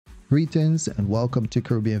Greetings and welcome to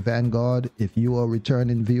Caribbean Vanguard. If you are a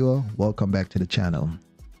returning viewer, welcome back to the channel.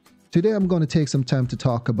 Today I'm going to take some time to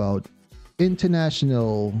talk about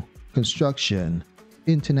international construction,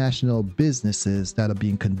 international businesses that are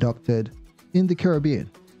being conducted in the Caribbean.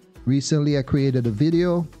 Recently I created a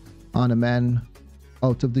video on a man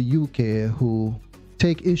out of the UK who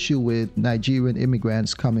take issue with Nigerian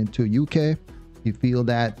immigrants coming to UK. He feel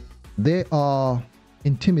that they are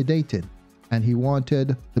intimidated, and he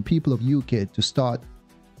wanted the people of UK to start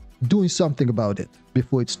doing something about it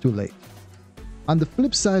before it's too late. On the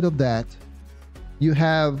flip side of that, you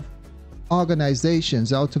have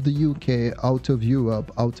organizations out of the UK, out of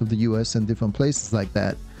Europe, out of the US and different places like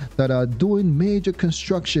that, that are doing major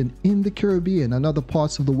construction in the Caribbean and other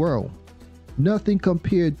parts of the world. Nothing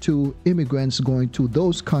compared to immigrants going to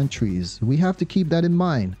those countries. We have to keep that in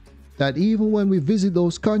mind, that even when we visit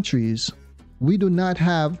those countries, we do not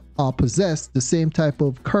have or possess the same type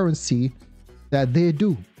of currency that they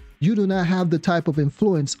do. You do not have the type of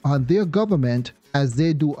influence on their government as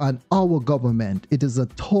they do on our government. It is a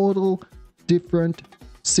total different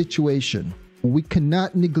situation. We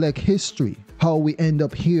cannot neglect history, how we end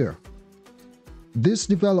up here. This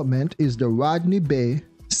development is the Rodney Bay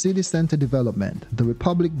City Center Development. The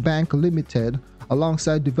Republic Bank Limited,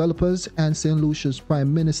 alongside developers and St. Lucia's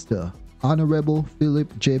Prime Minister, Honorable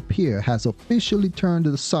Philip J. Pierre, has officially turned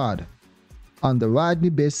the sod on the Rodney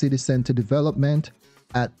Bay City Center development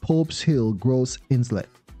at Pope's Hill Gross Inlet.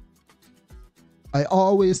 I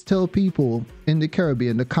always tell people in the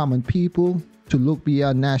Caribbean, the common people, to look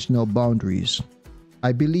beyond national boundaries.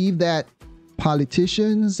 I believe that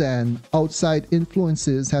politicians and outside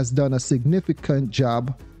influences has done a significant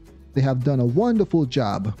job. They have done a wonderful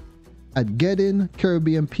job at getting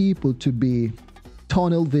Caribbean people to be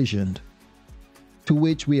tunnel visioned, to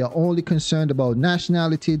which we are only concerned about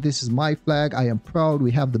nationality. This is my flag. I am proud.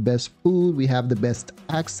 We have the best food. We have the best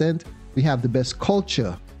accent. We have the best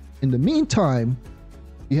culture. In the meantime,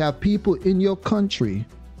 you have people in your country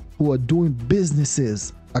who are doing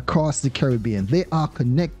businesses across the Caribbean. They are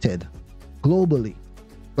connected globally.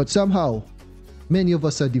 But somehow, many of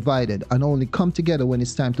us are divided and only come together when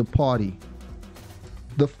it's time to party.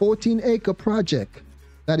 The 14-acre project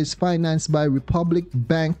that is financed by Republic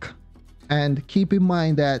Bank, and keep in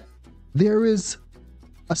mind that there is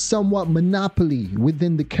a somewhat monopoly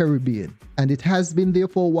within the Caribbean, and it has been there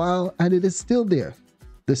for a while, and it is still there.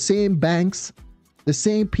 The same banks, the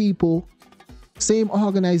same people, same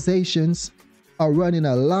organizations are running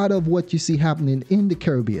a lot of what you see happening in the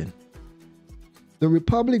Caribbean. The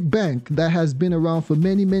Republic Bank, that has been around for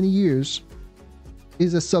many, many years,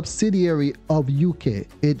 is a subsidiary of UK.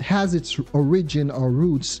 It has its origin or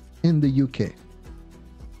roots in the UK.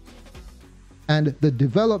 And the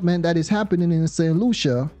development that is happening in St.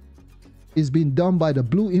 Lucia is being done by the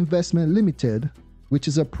Blue Investment Limited, which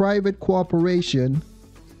is a private corporation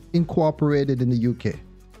incorporated in the UK.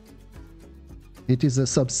 It is a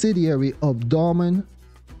subsidiary of Dorman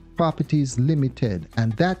Properties Limited,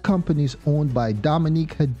 and that company is owned by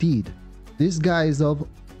Dominique Hadid. This guy is of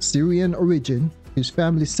Syrian origin. His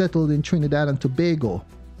family settled in Trinidad and Tobago,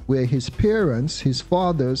 where his parents, his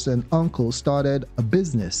fathers and uncles started a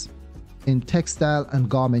business in textile and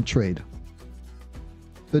garment trade.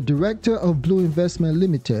 The director of Blue Investment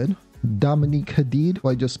Limited, Dominique Hadid, who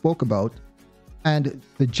I just spoke about, and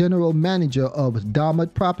the general manager of Dorman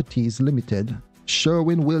Properties Limited,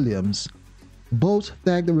 Sherwin Williams, both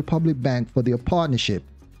thanked the Republic Bank for their partnership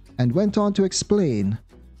and went on to explain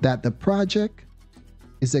that the project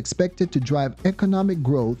is expected to drive economic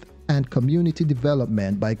growth and community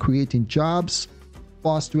development by creating jobs,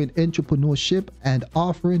 fostering entrepreneurship, and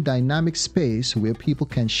offering dynamic space where people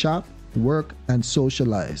can shop, work, and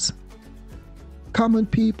socialize. Common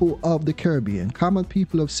people of the Caribbean, common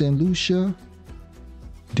people of St. Lucia,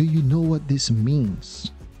 do you know what this means?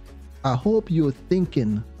 I hope you're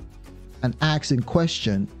thinking and asking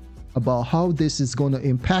questions about how this is going to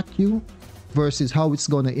impact you versus how it's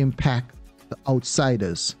going to impact the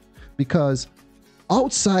outsiders, because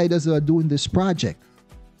outsiders are doing this project.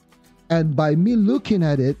 And by me looking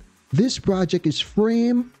at it, this project is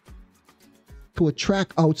framed to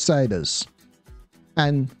attract outsiders.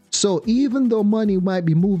 And so even though money might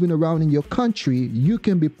be moving around in your country, you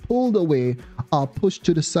can be pulled away or pushed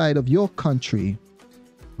to the side of your country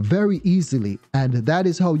very easily. And that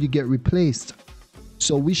is how you get replaced.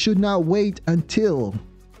 So we should not wait until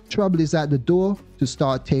trouble is at the door to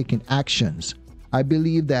start taking actions. I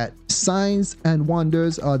believe that signs and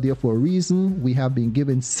wonders are there for a reason. We have been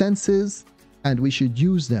given senses and we should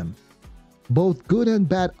use them. Both good and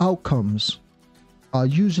bad outcomes are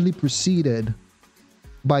usually preceded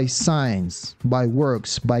by signs, by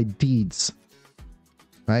works, by deeds,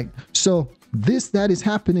 right? So this that is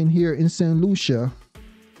happening here in St. Lucia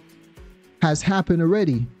has happened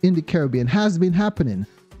already in the Caribbean, has been happening.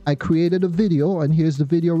 I created a video, and here's the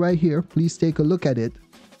video right here. Please take a look at it,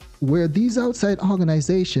 where these outside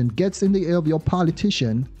organization gets in the ear of your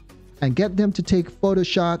politician and get them to take photo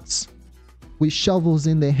shots with shovels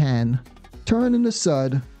in their hand, turning the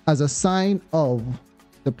sun as a sign of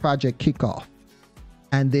the project kickoff.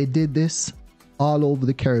 And they did this all over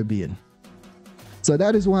the Caribbean. So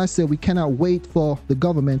that is why I said we cannot wait for the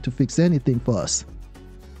government to fix anything for us.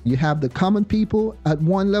 You have the common people at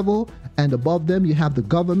one level, and above them you have the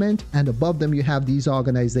government, and above them you have these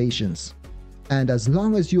organizations. And as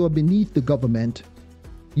long as you are beneath the government,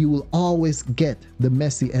 you will always get the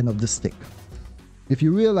messy end of the stick. If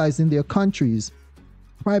you realize in their countries,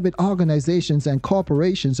 private organizations and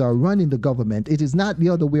corporations are running the government, it is not the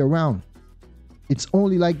other way around. It's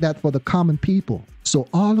only like that for the common people. So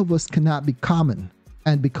all of us cannot be common.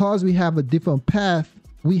 And because we have a different path,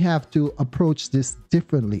 we have to approach this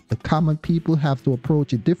differently. The common people have to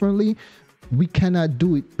approach it differently. We cannot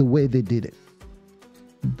do it the way they did it.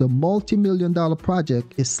 The multi-million-dollar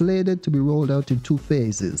project is slated to be rolled out in 2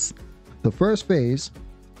 phases. The first phase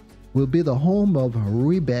will be the home of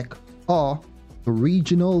REBEC, or the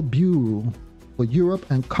Regional Bureau for Europe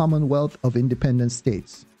and Commonwealth of Independent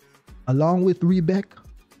States. Along with REBEC,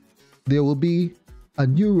 there will be a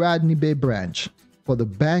new Rodney Bay branch for the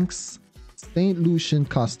bank's St. Lucian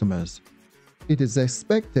customers. It is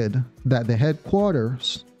expected that the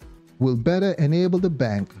headquarters will better enable the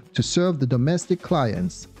bank to serve the domestic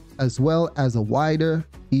clients as well as a wider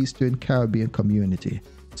Eastern Caribbean community.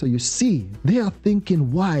 So you see, they are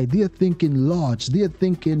thinking wide, they are thinking large, they are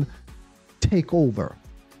thinking take over.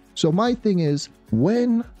 So my thing is,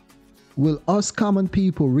 when will us common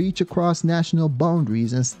people reach across national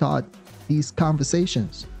boundaries and start these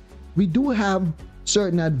conversations? We do have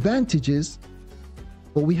certain advantages,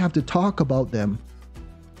 but we have to talk about them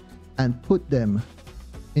and put them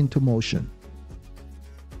into motion.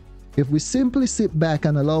 If we simply sit back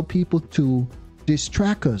and allow people to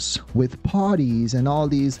distract us with parties and all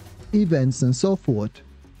these events and so forth,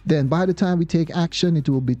 then by the time we take action, it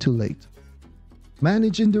will be too late.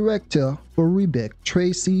 Managing Director for REBEC,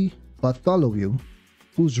 Tracy Botholomew,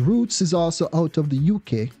 whose roots is also out of the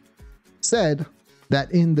UK, said that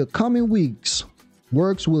in the coming weeks,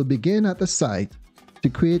 works will begin at the site to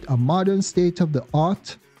create a modern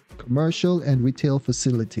state-of-the-art commercial and retail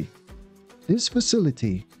facility. This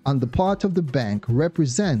facility, on the part of the bank,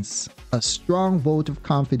 represents a strong vote of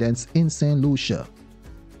confidence in St. Lucia.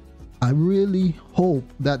 I really hope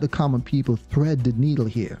that the common people thread the needle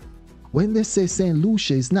here. When they say St.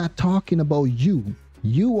 Lucia, it's not talking about you.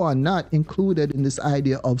 You are not included in this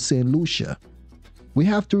idea of St. Lucia. We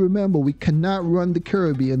have to remember we cannot run the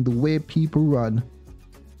Caribbean the way people run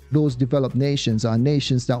those developed nations, or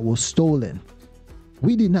nations that were stolen.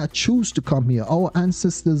 We did not choose to come here. Our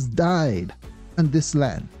ancestors died on this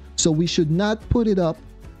land. So we should not put it up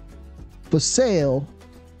for sale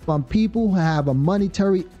from people who have a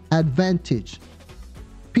monetary advantage.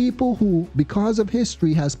 People who, because of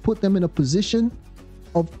history, has put them in a position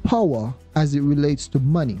of power as it relates to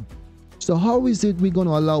money. So how is it we're going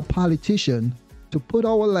to allow politicians to put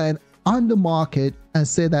our land on the market and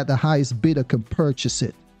say that the highest bidder can purchase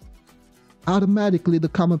it? Automatically, the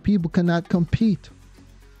common people cannot compete.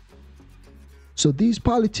 So these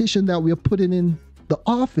politicians that we are putting in the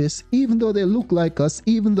office, even though they look like us,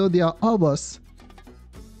 even though they are of us,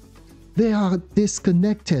 they are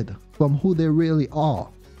disconnected from who they really are.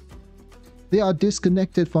 They are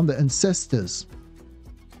disconnected from the ancestors.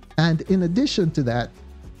 And in addition to that,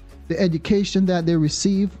 the education that they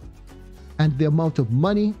receive and the amount of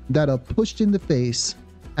money that are pushed in the face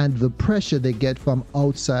and the pressure they get from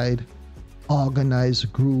outside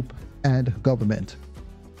organized group and government.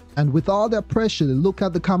 And with all that pressure, they look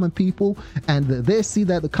at the common people and they see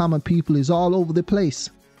that the common people is all over the place.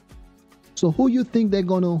 So who you think they're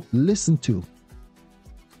going to listen to?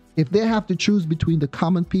 If they have to choose between the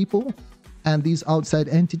common people and these outside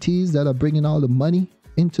entities that are bringing all the money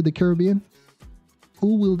into the Caribbean,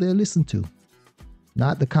 who will they listen to?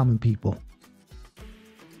 Not the common people.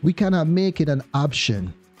 We cannot make it an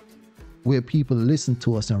option where people listen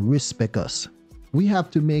to us and respect us. We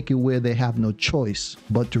have to make it where they have no choice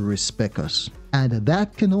but to respect us. And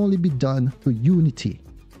that can only be done through unity.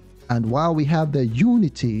 And while we have the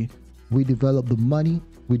unity, we develop the money,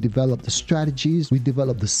 we develop the strategies, we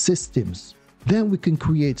develop the systems. Then we can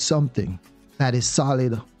create something that is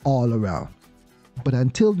solid all around. But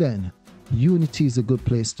until then, unity is a good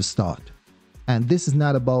place to start. And this is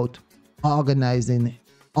not about organizing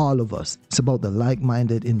all of us. It's about the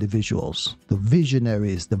like-minded individuals, the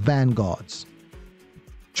visionaries, the vanguards.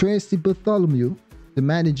 Tracy Botholomew, the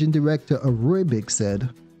managing director of Rubik, said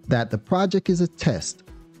that the project is a test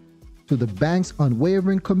to the bank's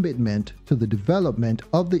unwavering commitment to the development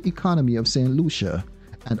of the economy of St. Lucia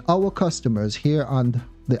and our customers here on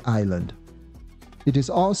the island. It is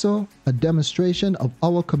also a demonstration of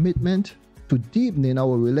our commitment to deepening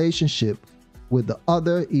our relationship with the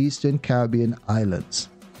other Eastern Caribbean islands.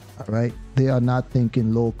 All right? They are not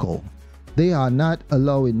thinking local. They are not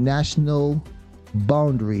allowing national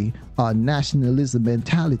boundary or nationalism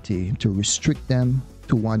mentality to restrict them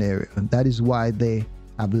to one area. And that is why they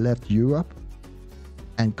have left Europe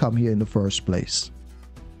and come here in the first place.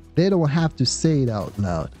 They don't have to say it out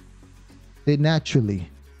loud. They naturally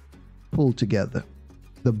pull together.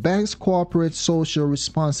 The bank's corporate social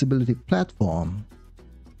responsibility platform,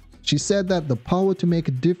 she said that the Power to Make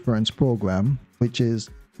a Difference program, which is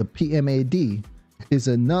the PMAD, is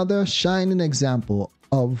another shining example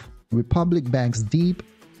of Republic Bank's deep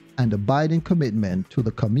and abiding commitment to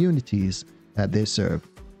the communities that they serve.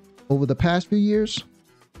 Over the past few years,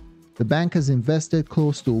 the bank has invested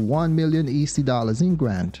close to 1 million EC dollars in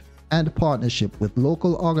grant and partnership with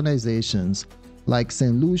local organizations like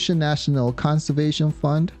St. Lucia National Conservation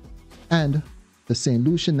Fund and the St.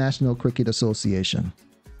 Lucia National Cricket Association.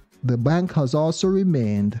 The bank has also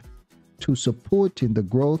remained to supporting the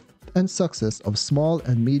growth and success of small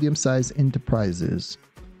and medium-sized enterprises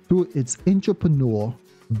through its entrepreneur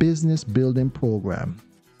business building program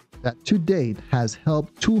that to date has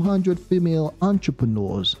helped 200 female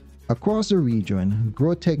entrepreneurs across the region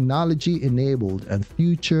grow technology-enabled and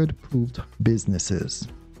future-proofed businesses.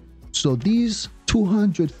 So these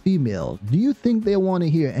 200 female, do you think they want to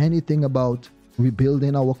hear anything about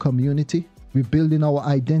rebuilding our community, rebuilding our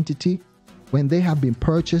identity, when they have been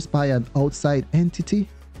purchased by an outside entity?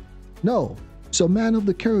 No. So Man of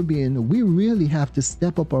the Caribbean, we really have to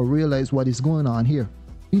step up and realize what is going on here.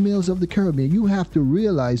 Females of the Caribbean, you have to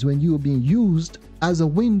realize when you are being used as a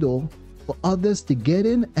window for others to get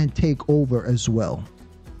in and take over as well.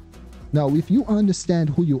 Now, if you understand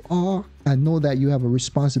who you are and know that you have a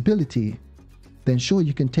responsibility, then sure,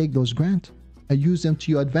 you can take those grants and use them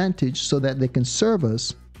to your advantage so that they can serve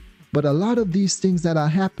us. But a lot of these things that are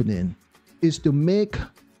happening is to make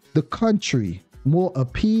the country more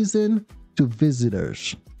appeasing to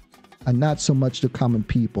visitors and not so much to common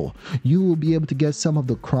people. You will be able to get some of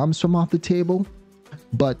the crumbs from off the table,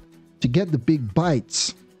 but to get the big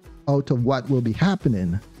bites out of what will be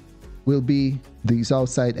happening will be these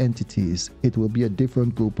outside entities. It will be a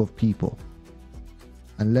different group of people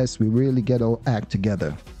unless we really get our act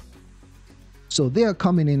together. So they are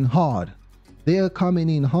coming in hard. They are coming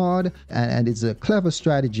in hard, and it's a clever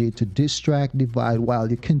strategy to distract, divide, while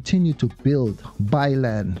you continue to build, buy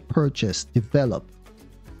land, purchase, develop,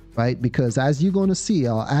 right? Because as you're going to see,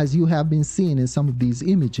 or as you have been seeing in some of these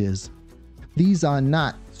images, these are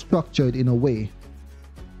not structured in a way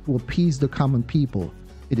to appease the common people.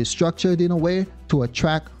 It is structured in a way to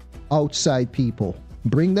attract outside people,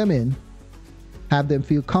 bring them in, have them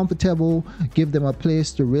feel comfortable, give them a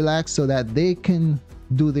place to relax so that they can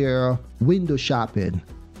do their window shopping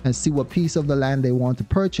and see what piece of the land they want to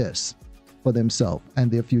purchase for themselves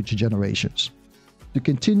and their future generations. To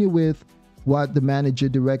continue with what the manager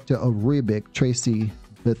director of Rubik, Tracy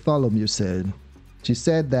Botholomew, said, she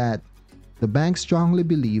said that the bank strongly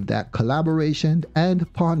believed that collaboration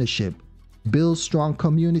and partnership build strong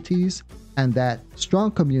communities, and that strong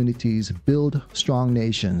communities build strong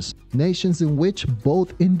nations, nations in which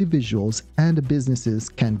both individuals and businesses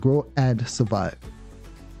can grow and survive.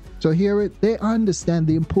 So here they understand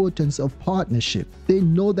the importance of partnership. They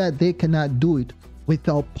know that they cannot do it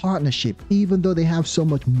without partnership, even though they have so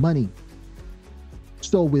much money.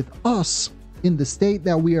 So with us in the state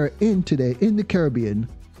that we are in today in the Caribbean,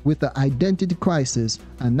 with the identity crisis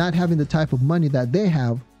and not having the type of money that they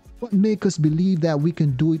have, what make us believe that we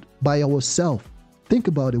can do it by ourselves? Think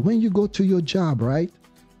about it. When you go to your job, right?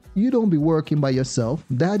 You don't be working by yourself.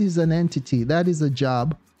 That is an entity. That is a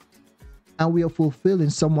job. And we are fulfilling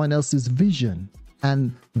someone else's vision.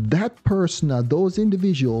 And that person or those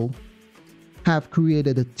individuals have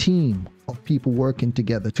created a team of people working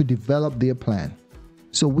together to develop their plan.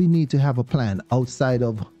 So we need to have a plan outside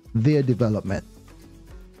of their development.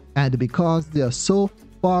 And because they are so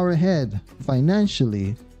far ahead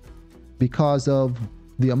financially, because of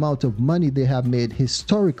the amount of money they have made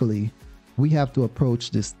historically, we have to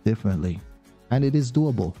approach this differently. And it is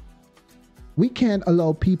doable. We can't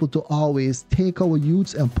allow people to always take our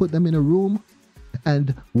youths and put them in a room,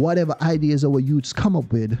 and whatever ideas our youths come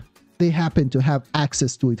up with, they happen to have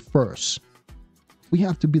access to it first. We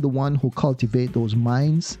have to be the one who cultivate those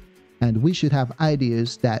minds, and we should have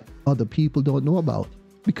ideas that other people don't know about,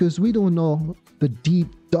 because we don't know the deep,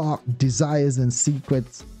 dark desires and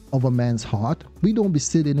secrets of a man's heart. We don't be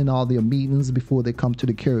sitting in all their meetings before they come to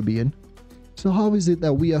the Caribbean. So how is it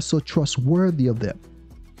that we are so trustworthy of them?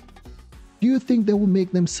 Do you think they will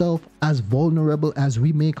make themselves as vulnerable as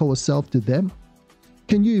we make ourselves to them?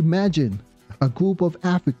 Can you imagine a group of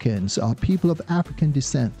Africans or people of African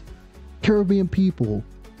descent, Caribbean people,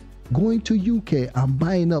 going to UK and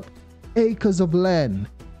buying up acres of land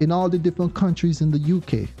in all the different countries in the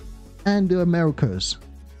UK and the Americas,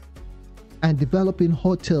 and developing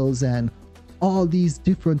hotels and all these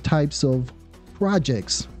different types of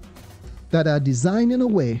projects that are designed in a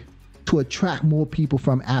way to attract more people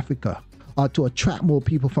from Africa or to attract more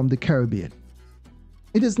people from the Caribbean?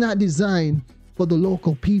 It is not designed for the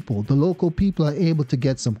local people. The local people are able to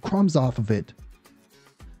get some crumbs off of it.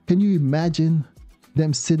 Can you imagine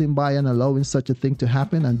them sitting by and allowing such a thing to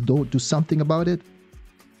happen and don't do something about it?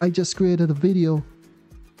 I just created a video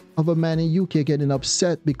of a man in UK getting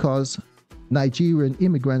upset because Nigerian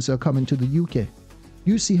immigrants are coming to the UK.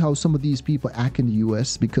 You see how some of these people act in the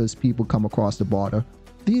US because people come across the border.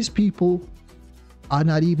 These people are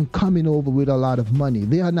not even coming over with a lot of money.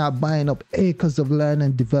 They are not buying up acres of land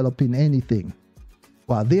and developing anything,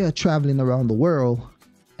 while they are traveling around the world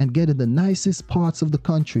and getting the nicest parts of the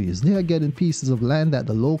countries. They are getting pieces of land that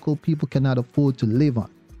the local people cannot afford to live on.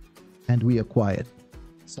 And we are quiet.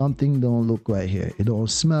 Something don't look right here. It don't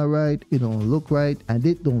smell right, it don't look right, and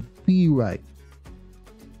it don't feel right.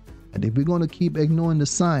 And if we're going to keep ignoring the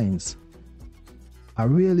signs, I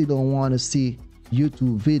really don't want to see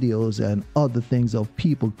YouTube videos and other things of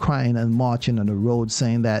people crying and marching on the road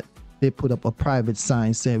saying that they put up a private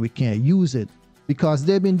sign saying we can't use it, because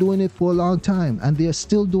they've been doing it for a long time and they're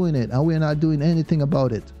still doing it, and we're not doing anything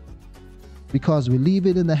about it because we leave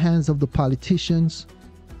it in the hands of the politicians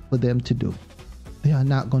for them to do. They are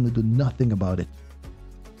not going to do nothing about it.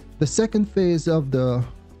 The second phase of the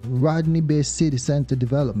Rodney Bay City Center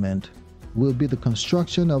development will be the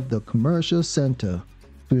construction of the commercial center,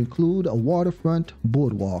 to include a waterfront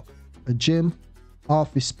boardwalk, a gym,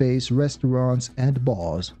 office space, restaurants and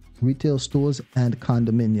bars, retail stores and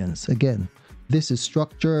condominiums. Again, this is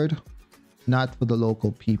structured not for the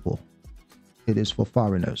local people. It is for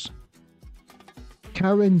foreigners.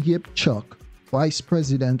 Karen Yip-Chuck, Vice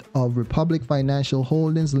President of Republic Financial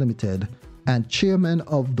Holdings Limited and Chairman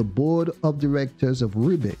of the Board of Directors of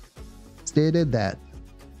Rubik, stated that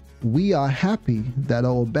we are happy that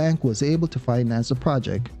our bank was able to finance the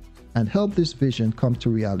project and help this vision come to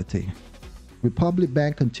reality. Republic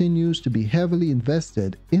Bank continues to be heavily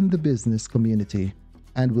invested in the business community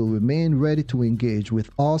and will remain ready to engage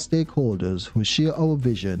with all stakeholders who share our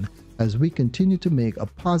vision as we continue to make a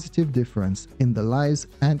positive difference in the lives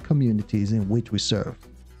and communities in which we serve.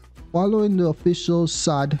 Following the official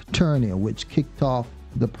SOD tourney which kicked off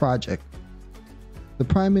the project, the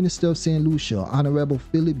Prime Minister of St. Lucia, Honorable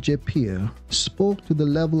Philip J. Pierre, spoke to the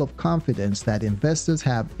level of confidence that investors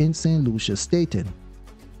have in St. Lucia, stating,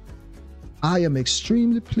 "I am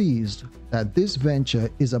extremely pleased that this venture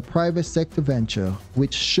is a private sector venture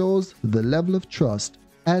which shows the level of trust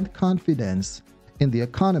and confidence in the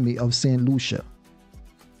economy of St. Lucia."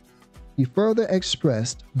 He further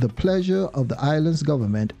expressed the pleasure of the island's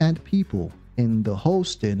government and people in the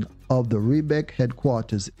hosting of the Rubik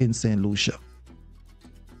headquarters in St. Lucia.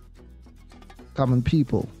 Common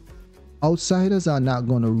people, outsiders are not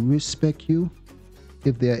going to respect you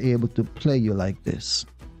if they are able to play you like this.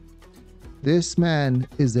 This man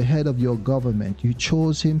is the head of your government. You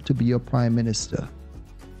chose him to be your prime minister.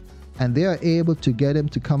 And they are able to get him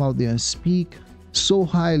to come out there and speak so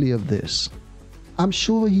highly of this. I'm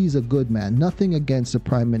sure he's a good man, nothing against the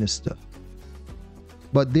prime minister.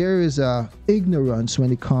 But there is a ignorance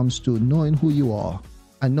when it comes to knowing who you are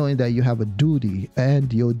and knowing that you have a duty,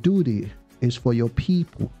 and your duty is for your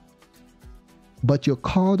people. But you're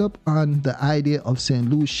caught up on the idea of St.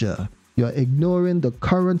 Lucia. You're ignoring the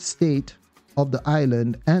current state of the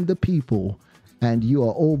island and the people, and you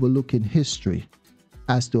are overlooking history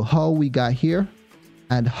as to how we got here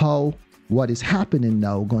and how what is happening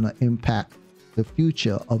now going to impact the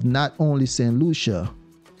future of not only St. Lucia,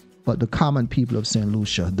 but the common people of St.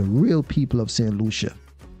 Lucia, the real people of St. Lucia.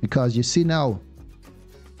 Because you see now,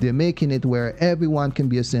 they're making it where everyone can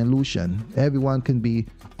be a St. Lucian. Everyone can be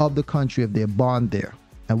of the country if they're born there.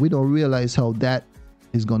 And we don't realize how that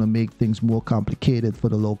is going to make things more complicated for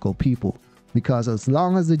the local people. Because as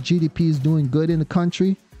long as the GDP is doing good in the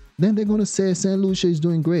country, then they're going to say St. Lucia is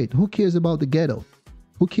doing great. Who cares about the ghetto?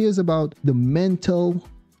 Who cares about the mental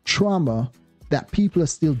trauma that people are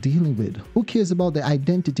still dealing with? Who cares about the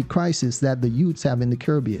identity crisis that the youths have in the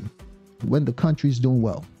Caribbean when the country is doing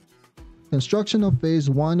well? Construction of phase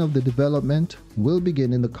 1 of the development will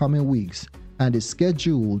begin in the coming weeks and is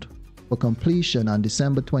scheduled for completion on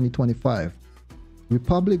December 2025.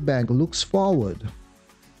 Republic Bank looks forward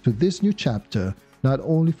to this new chapter not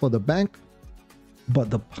only for the bank, but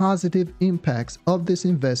the positive impacts of this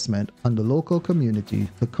investment on the local community,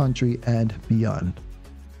 the country, and beyond.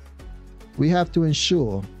 We have to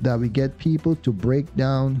ensure that we get people to break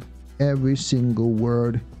down every single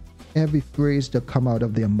word, every phrase that come out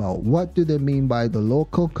of their mouth. What do they mean by the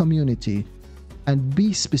local community? And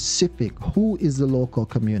be specific. Who is the local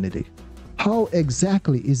community? How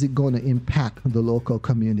exactly is it going to impact the local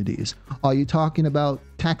communities? Are you talking about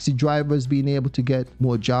taxi drivers being able to get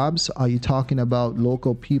more jobs? Are you talking about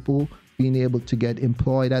local people being able to get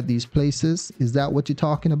employed at these places? Is that what you're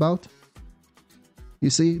talking about? You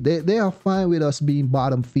see, they are fine with us being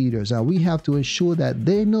bottom feeders, and we have to ensure that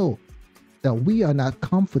they know that we are not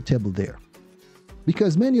comfortable there.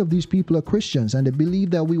 Because many of these people are Christians and they believe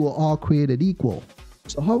that we were all created equal.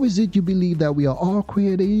 So how is it you believe that we are all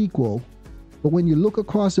created equal, but when you look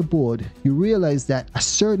across the board, you realize that a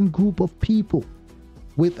certain group of people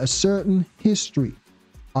with a certain history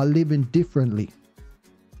are living differently?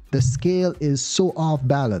 The scale is so off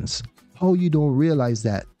balance. How you don't realize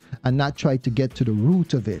that and not try to get to the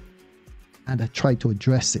root of it and try to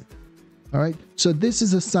address it? All right. So this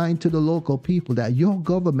is a sign to the local people that your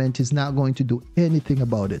government is not going to do anything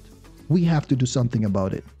about it. We have to do something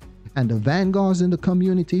about it. And the vanguards in the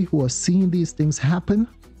community who are seeing these things happen,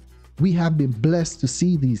 we have been blessed to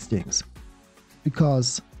see these things,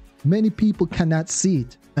 because many people cannot see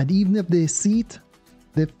it. And even if they see it,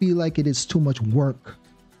 they feel like it is too much work.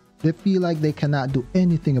 They feel like they cannot do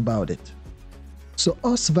anything about it. So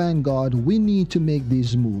us vanguard, we need to make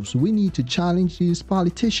these moves. We need to challenge these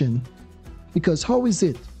politicians, because how is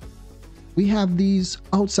it we have these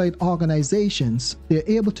outside organizations, they're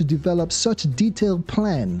able to develop such detailed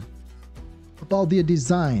plan about their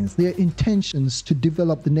designs, their intentions to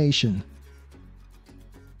develop the nation,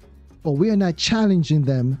 but we are not challenging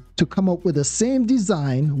them to come up with the same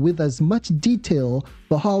design with as much detail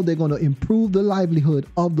for how they're going to improve the livelihood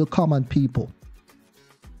of the common people.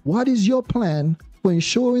 What is your plan for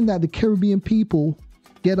ensuring that the Caribbean people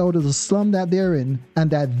get out of the slum that they're in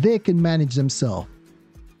and that they can manage themselves,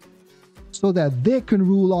 so that they can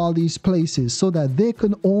rule all these places, so that they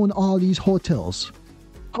can own all these hotels?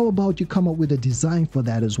 How about you come up with a design for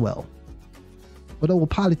that as well? But our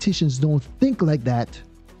politicians don't think like that,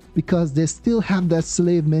 because they still have that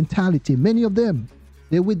slave mentality. Many of them,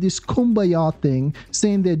 they're with this kumbaya thing,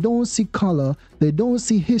 saying they don't see color, they don't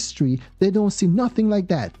see history, they don't see nothing like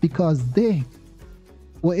that, because they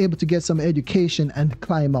were able to get some education and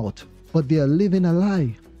climb out. But they are living a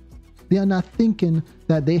lie. They are not thinking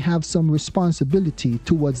that they have some responsibility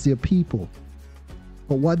towards their people.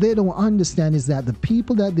 But what they don't understand is that the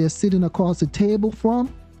people that they're sitting across the table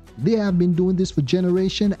from, they have been doing this for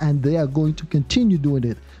generations, and they are going to continue doing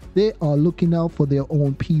it. They are looking out for their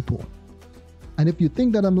own people. And if you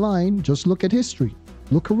think that I'm lying, just look at history.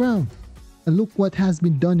 Look around and look what has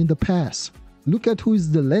been done in the past. Look at who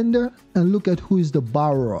is the lender and look at who is the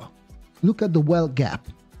borrower. Look at the wealth gap.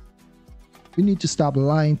 We need to stop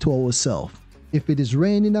lying to ourselves. If it is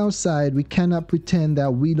raining outside, we cannot pretend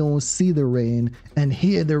that we don't see the rain and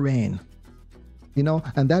hear the rain. You know,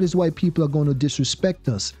 and that is why people are going to disrespect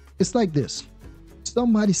us. It's like this.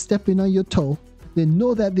 Somebody stepping on your toe, they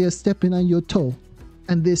know that they're stepping on your toe,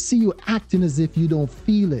 and they see you acting as if you don't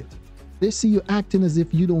feel it. They see you acting as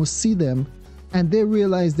if you don't see them, and they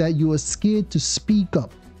realize that you are scared to speak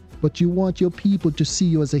up, but you want your people to see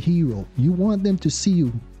you as a hero. You want them to see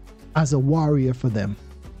you as a warrior for them.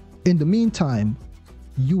 In the meantime,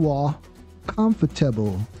 you are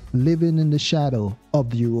comfortable living in the shadow of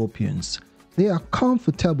the Europeans. They are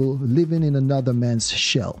comfortable living in another man's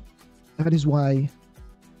shell. That is why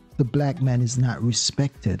the black man is not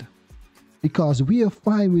respected, because we are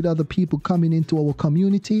fine with other people coming into our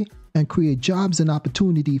community and create jobs and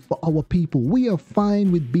opportunity for our people. We are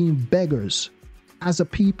fine with being beggars as a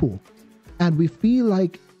people, and we feel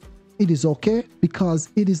like it is okay because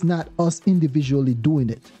it is not us individually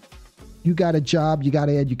doing it. You got a job, you got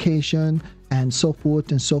an education, and so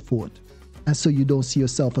forth and so forth. And so you don't see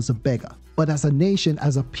yourself as a beggar. But as a nation,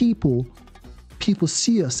 as a people, people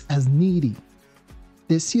see us as needy.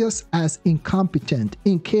 They see us as incompetent,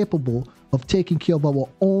 incapable of taking care of our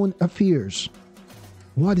own affairs.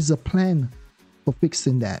 What is a plan for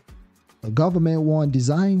fixing that? The government want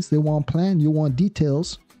designs, they want plan, you want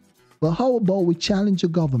details. But how about we challenge the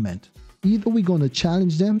government? Either we're going to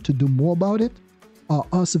challenge them to do more about it, or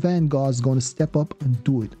us vanguards going to step up and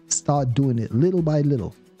do it, start doing it little by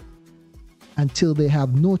little, until they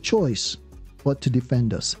have no choice but to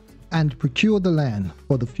defend us and procure the land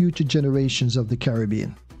for the future generations of the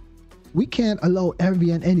Caribbean. We can't allow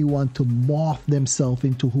every and anyone to morph themselves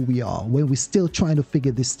into who we are when we're still trying to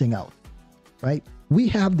figure this thing out, right? We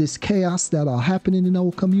have this chaos that are happening in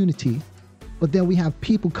our community, but then we have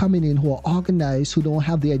people coming in who are organized, who don't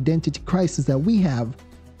have the identity crisis that we have,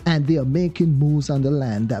 and they are making moves on the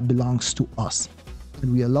land that belongs to us.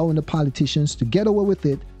 And we're allowing the politicians to get away with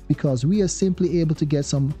it because we are simply able to get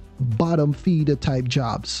some bottom feeder type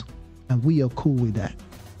jobs, and we are cool with that.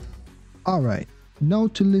 All right, now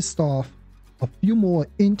to list off a few more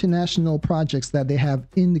international projects that they have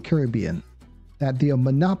in the Caribbean, that their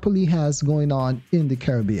monopoly has going on in the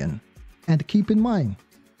Caribbean. And keep in mind,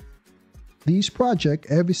 these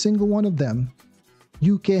projects, every single one of them,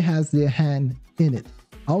 UK has their hand in it.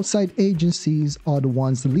 Outside agencies are the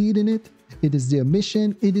ones leading it. It is their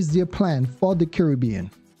mission, it is their plan for the Caribbean.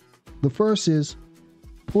 The first is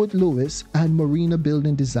Port Louis and Marina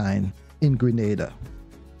Building Design in Grenada.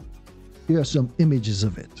 Here are some images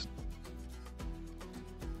of it.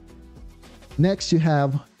 Next, you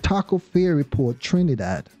have Taco Ferry Port,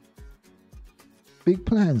 Trinidad. Big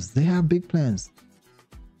plans. They have big plans.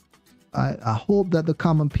 I hope that the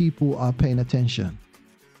common people are paying attention.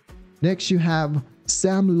 Next, you have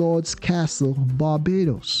Sam Lord's Castle,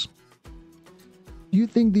 Barbados. You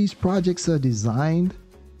think these projects are designed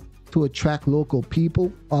to attract local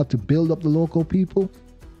people or to build up the local people?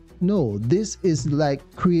 No, this is like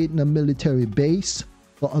creating a military base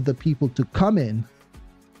for other people to come in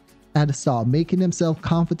and start making themselves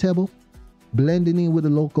comfortable, blending in with the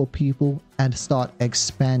local people, and start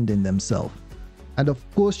expanding themselves. And of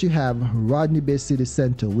course, you have Rodney Bay City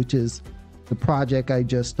Center, which is the project I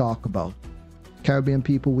just talked about. Caribbean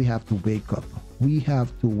people, we have to wake up. We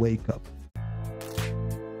have to wake up.